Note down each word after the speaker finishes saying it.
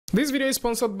This video is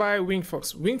sponsored by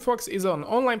Wingfox. Wingfox is an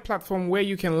online platform where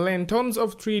you can learn tons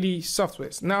of 3D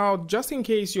softwares. Now, just in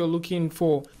case you're looking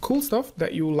for cool stuff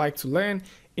that you like to learn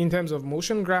in terms of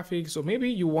motion graphics, or maybe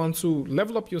you want to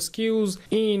level up your skills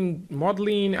in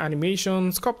modeling, animation,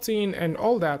 sculpting, and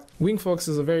all that, Wingfox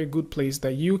is a very good place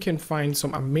that you can find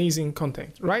some amazing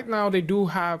content. Right now, they do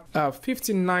have a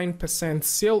 59%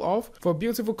 sale off for a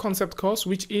beautiful concept course,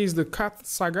 which is the Cat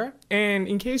Saga. And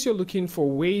in case you're looking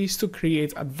for ways to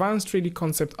create advanced 3D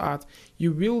concept art,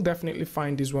 you will definitely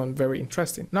find this one very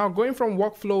interesting. Now, going from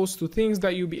workflows to things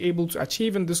that you'll be able to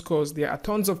achieve in this course, there are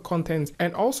tons of content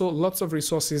and also lots of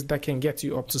resources that can get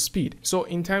you up to speed. So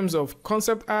in terms of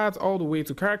concept art, all the way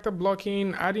to character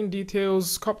blocking, adding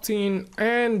details, sculpting,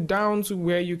 and down to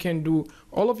where you can do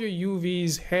all of your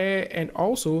UVs, hair, and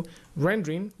also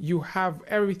rendering, you have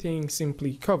everything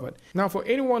simply covered. Now, for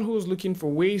anyone who's looking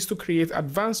for ways to create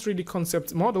advanced 3D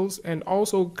concept models and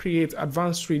also create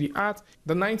advanced 3D art,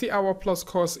 the 90-hour plus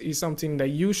course is something that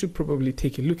you should probably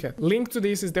take a look at. Link to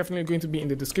this is definitely going to be in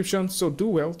the description, so do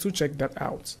well to check that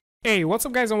out. Hey, what's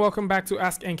up guys, and welcome back to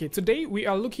askNK. Today we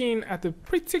are looking at a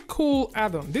pretty cool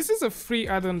add-on. This is a free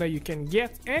add-on that you can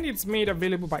get, and it's made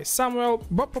available by Samuel,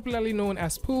 but popularly known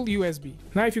as Pool USB.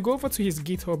 Now if you go over to his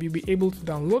GitHub, you'll be able to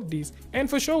download these, and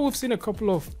for sure we've seen a couple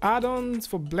of add-ons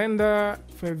for Blender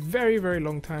for a very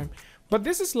long time. But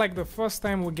this is like the first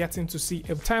time we're getting to see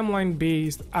a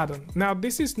timeline-based add-on. Now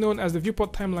this is known as the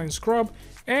Viewport Timeline Scrub,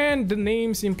 and the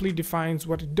name simply defines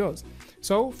what it does.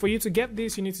 So for you to get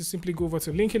this, you need to simply go over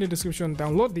to the link in the description,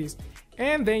 download this,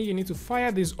 and then you need to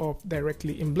fire this up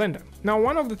directly in Blender. Now,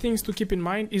 one of the things to keep in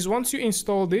mind is once you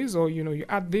install this, or you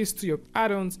add this to your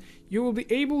add-ons, you will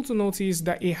be able to notice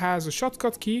that it has a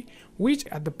shortcut key, which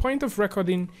at the point of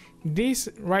recording this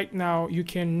right now, you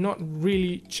cannot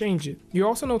really change it. You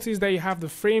also notice that you have the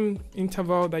frame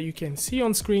interval that you can see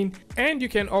on screen, and you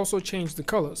can also change the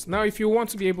colors. Now, if you want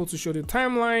to be able to show the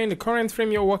timeline, the current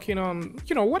frame you're working on,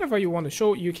 whatever you want to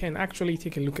show, you can actually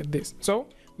take a look at this. So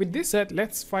with this said,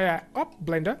 let's fire up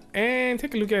Blender and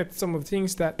take a look at some of the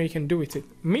things that you can do with it.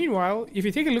 Meanwhile, if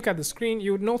you take a look at the screen,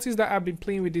 you would notice that I've been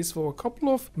playing with this for a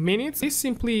couple of minutes. This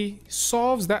simply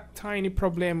solves that tiny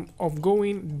problem of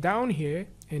going down here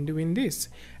and doing this.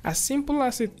 As simple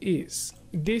as it is,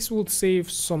 this would save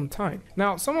some time.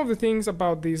 Now, some of the things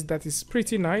about this that is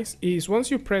pretty nice is once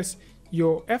you press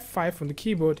your F5 on the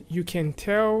keyboard, you can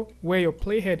tell where your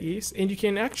playhead is, and you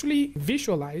can actually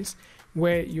visualize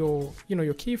where your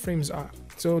keyframes are.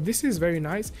 So this is very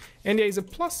nice, and there is a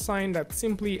plus sign that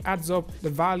simply adds up the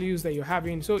values that you're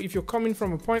having. So if you're coming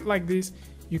from a point like this,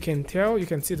 you can tell, you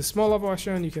can see the smaller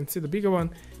version, you can see the bigger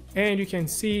one, and you can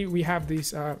see we have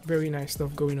this very nice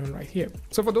stuff going on right here.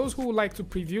 So for those who would like to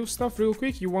preview stuff real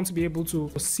quick, you want to be able to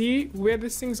see where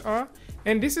these things are,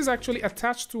 and this is actually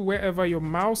attached to wherever your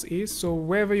mouse is. So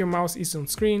wherever your mouse is on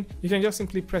screen, you can just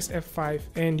simply press F5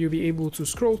 and you'll be able to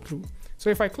scroll through. So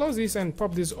if I close this and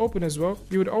pop this open as well,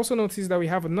 you would also notice that we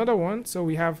have another one. So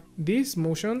we have this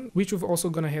motion, which we've also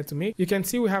gone ahead to make. You can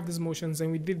see we have these motions,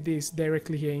 and we did this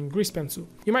directly here in Grease Pencil.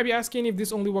 You might be asking if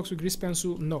this only works with Grease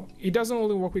Pencil. No, it doesn't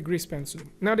only work with Grease Pencil.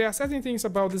 Now, there are certain things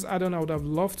about this add-on I would have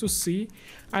loved to see.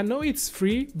 I know it's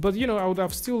free, but I would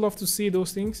have still loved to see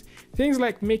those things. Things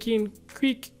like making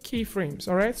quick keyframes,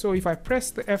 all right? So if I press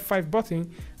the F5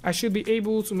 button, I should be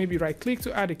able to maybe right-click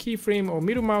to add a keyframe, or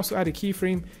middle mouse to add a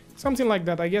keyframe. Something like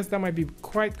that. I guess that might be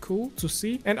quite cool to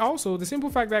see. And also, the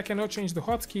simple fact that I cannot change the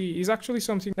hotkey is actually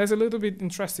something that's a little bit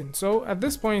interesting. So at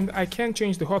this point, I can't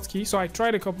change the hotkey. So I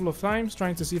tried a couple of times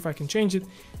trying to see if I can change it.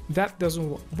 That doesn't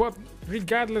work. But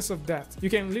regardless of that, you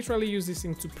can literally use this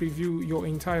thing to preview your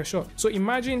entire shot. So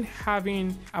imagine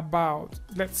having about,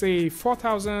 let's say,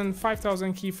 4,000,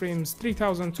 5,000 keyframes,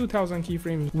 3,000, 2,000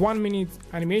 keyframes, 1 minute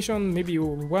animation, maybe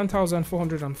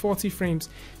 1,440 frames,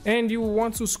 and you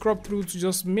want to scrub through to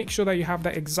just make sure that you have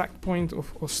that exact point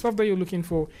of stuff that you're looking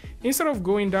for, instead of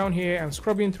going down here and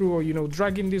scrubbing through, or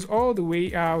dragging this all the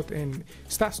way out and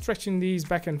start stretching these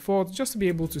back and forth just to be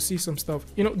able to see some stuff.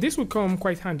 This would come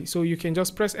quite handy. So you can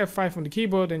just press F5 on the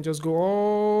keyboard and just go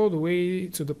all the way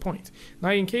to the point.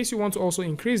 Now, in case you want to also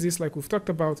increase this, like we've talked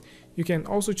about, you can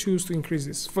also choose to increase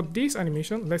this. For this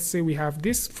animation, let's say we have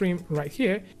this frame right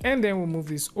here, and then we'll move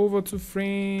this over to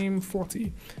frame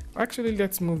 40. Actually,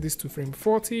 let's move this to frame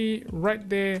 40 right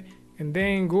there, and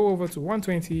then go over to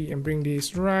 120 and bring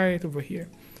this right over here.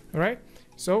 All right,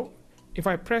 so if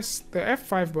I press the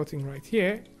F5 button right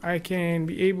here, I can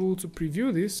be able to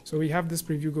preview this. So we have this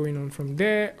preview going on from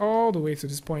there all the way to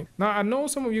this point. Now I know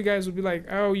some of you guys will be like,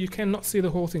 oh, you cannot see the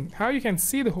whole thing. How you can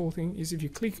see the whole thing is if you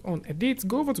click on edit,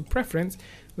 go over to preference,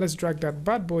 let's drag that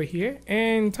bad boy here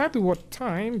and type the word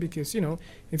time, because you know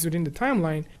it's within the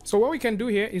timeline. So what we can do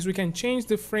here is we can change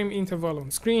the frame interval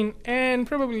on screen, and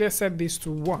probably let's set this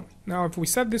to 1. Now if we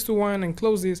set this to 1 and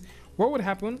close this, what would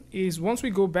happen is once we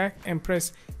go back and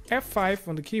press F5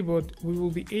 on the keyboard, we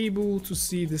will be able to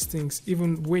see these things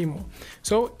even way more.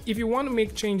 So if you want to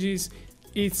make changes,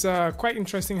 it's quite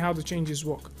interesting how the changes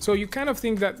work. So you kind of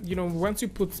think that, you know, once you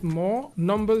put more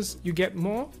numbers, you get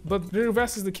more, but the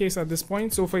reverse is the case at this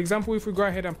point. So for example, if we go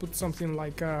ahead and put something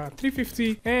like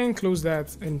 350 and close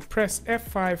that and press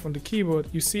F5 on the keyboard,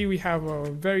 you see we have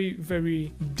a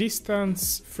very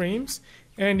distant frames.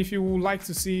 And if you would like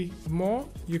to see more,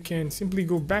 you can simply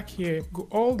go back here, go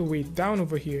all the way down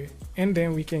over here, and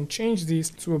then we can change this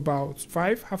to about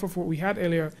 5, half of what we had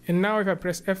earlier. And now if I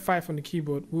press F5 on the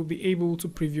keyboard, we'll be able to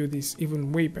preview this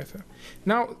even way better.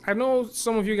 Now, I know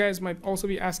some of you guys might also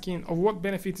be asking, of what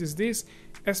benefit is this?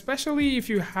 Especially if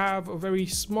you have a very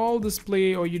small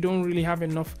display or you don't really have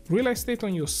enough real estate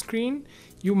on your screen,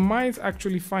 you might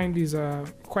actually find these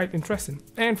quite interesting.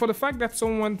 And for the fact that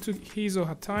someone took his or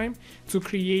her time to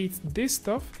create this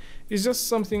stuff is just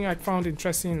something I found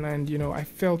interesting, and you know, I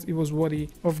felt it was worthy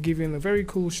of giving a very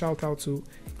cool shout out to.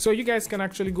 So you guys can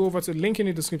actually go over to the link in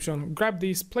the description, grab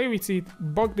this, play with it,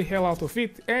 bug the hell out of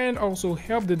it, and also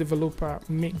help the developer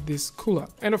make this cooler.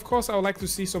 And of course, I would like to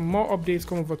see some more updates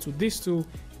come over to this tool,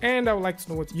 and I would like to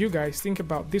know what you guys think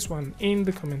about this one in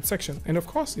the comment section. And of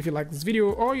course, if you like this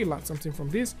video or you learned something from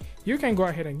this, you can go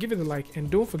ahead and give it a like, and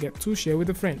don't forget to share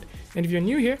with a friend. And if you're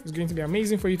new here, it's going to be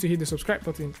amazing for you to hit the subscribe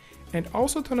button and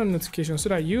also turn on notifications so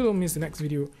that you don't miss the next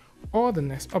video or the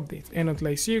next update. And until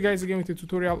I see you guys again with a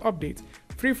tutorial update,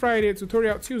 Free Friday,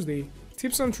 Tutorial Tuesday,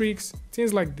 tips and tricks,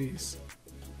 things like this.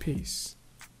 Peace.